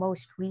the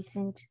most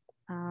recent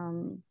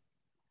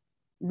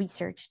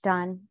research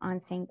done on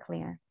St.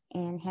 Clare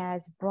and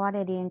has brought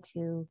it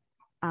into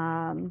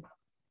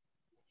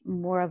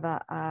more of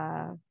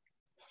a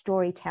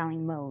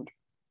storytelling mode.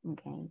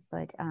 Okay,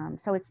 but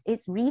so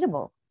it's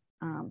readable,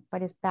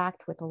 but it's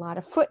backed with a lot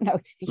of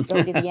footnotes if you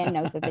go to the end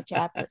notes of the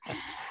chapter.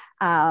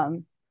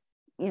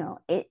 You know,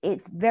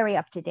 it's very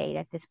up to date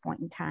at this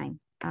point in time.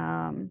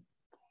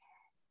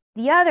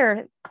 The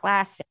other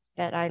classic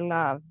that I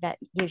love that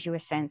gives you a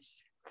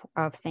sense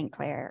of St.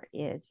 Clare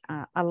is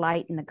A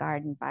Light in the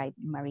Garden by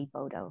Marie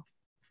Bodo.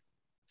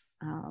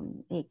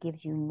 It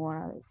gives you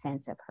more of a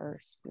sense of her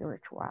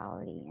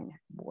spirituality and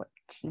what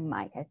she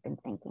might have been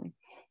thinking.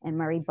 And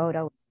Marie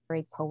Bodo is a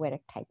very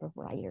poetic type of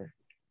writer.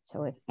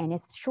 So and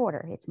it's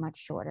shorter, it's much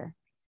shorter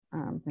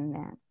than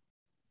that.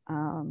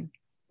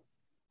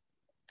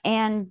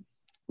 And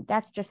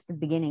that's just the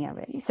beginning of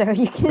it. So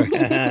you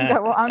can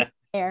go on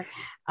there.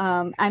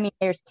 I mean,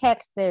 there's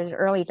text, there's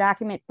early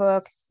document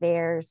books,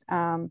 there's,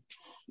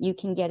 you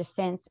can get a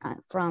sense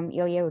from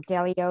Ilya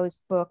Delio's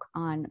book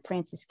on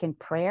Franciscan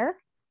prayer,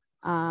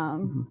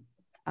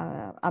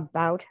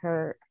 about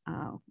her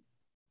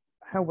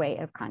way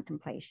of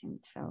contemplation.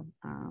 So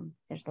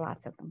there's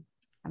lots of them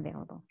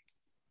available.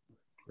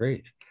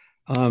 Great.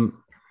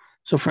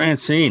 So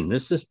Francine,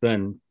 this has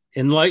been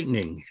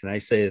enlightening. Can I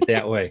say it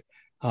that way?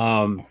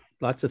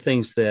 Lots of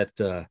things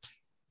that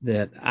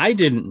I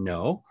didn't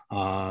know.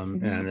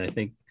 And I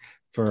think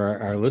for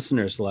our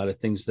listeners, a lot of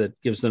things that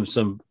gives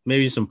them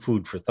maybe some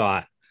food for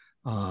thought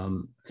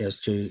as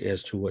to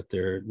what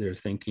they're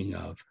thinking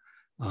of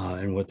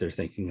and what they're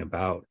thinking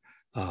about.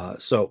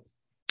 So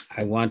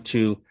I want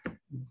to,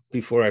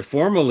 before I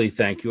formally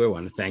thank you, I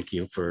want to thank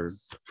you for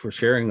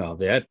sharing all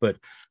that. But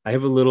I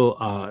have a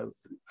little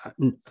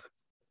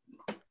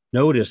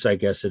notice, I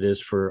guess it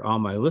is, for all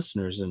my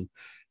listeners, and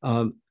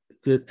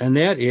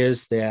that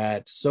is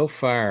that so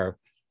far,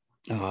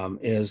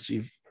 as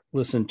you've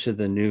listened to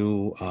the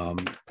new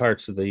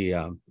parts of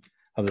the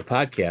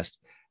podcast,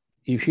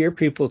 you've heard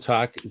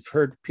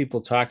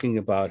people talking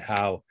about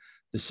how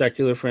the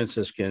secular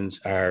Franciscans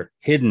are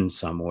hidden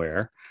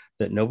somewhere,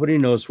 that nobody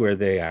knows where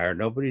they are,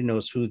 nobody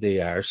knows who they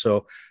are.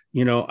 So,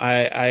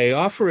 I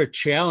offer a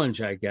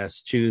challenge, I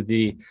guess, to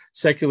the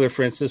secular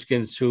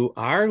Franciscans who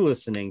are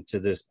listening to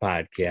this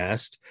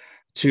podcast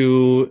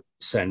to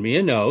send me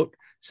a note,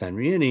 send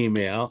me an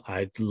email.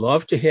 I'd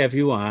love to have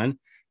you on.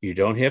 You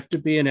don't have to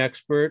be an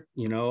expert,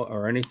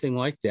 or anything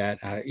like that.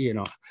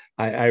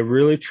 I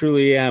really,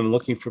 truly am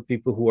looking for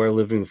people who are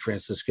living the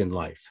Franciscan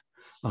life,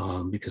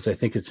 because I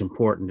think it's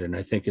important, and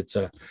I think it's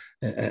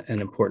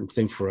an important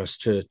thing for us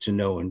to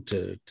know and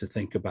to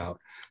think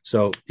about.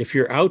 So if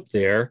you're out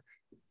there,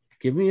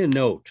 give me a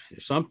note or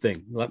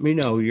something. Let me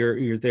know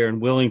you're there and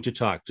willing to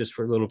talk just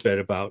for a little bit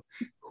about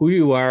who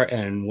you are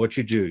and what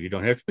you do. You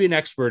don't have to be an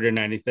expert in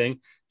anything,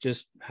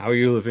 just how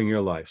you're living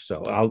your life.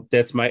 So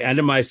that's my end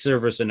of my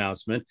service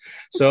announcement.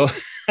 So,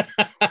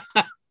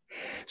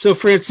 so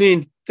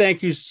Francine,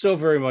 thank you so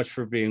very much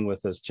for being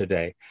with us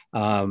today.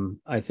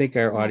 I think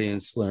our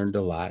audience learned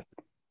a lot.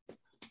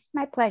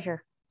 My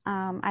pleasure.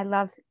 I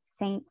love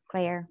St.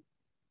 Clare,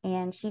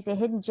 and she's a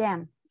hidden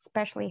gem,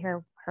 especially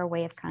her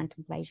way of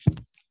contemplation.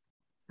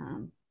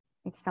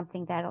 It's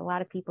something that a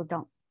lot of people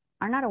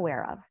are not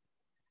aware of,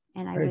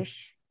 and I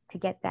wish to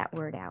get that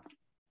word out.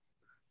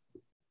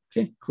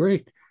 Okay,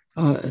 great.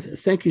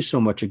 Thank you so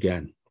much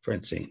again,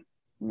 Francine.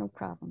 No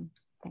problem.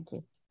 Thank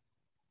you.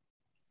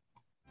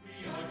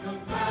 We are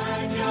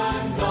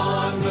companions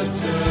on the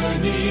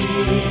journey,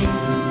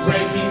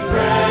 breaking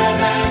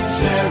bread and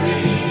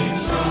sharing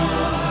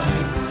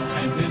life,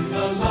 and in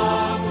the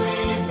love we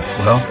bear.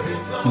 Well,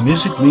 the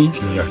music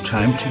means that our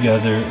time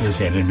together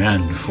is at an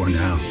end for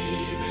now.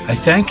 I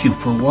thank you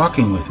for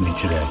walking with me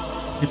today.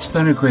 It's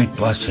been a great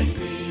blessing.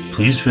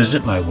 Please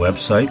visit my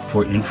website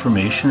for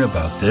information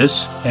about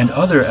this and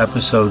other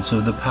episodes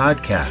of the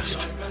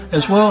podcast,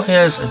 as well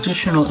as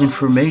additional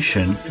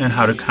information on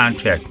how to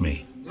contact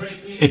me.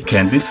 It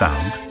can be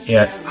found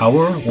at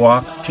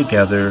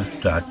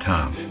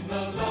ourwalktogether.com.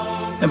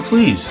 And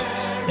please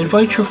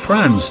invite your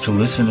friends to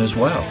listen as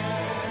well.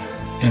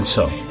 And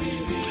so,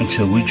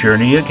 until we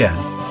journey again,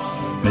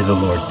 may the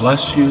Lord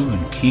bless you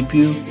and keep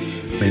you.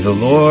 May the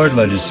Lord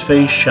let his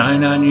face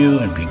shine on you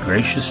and be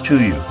gracious to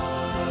you.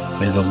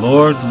 May the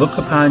Lord look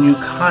upon you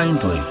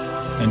kindly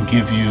and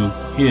give you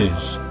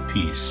his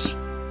peace.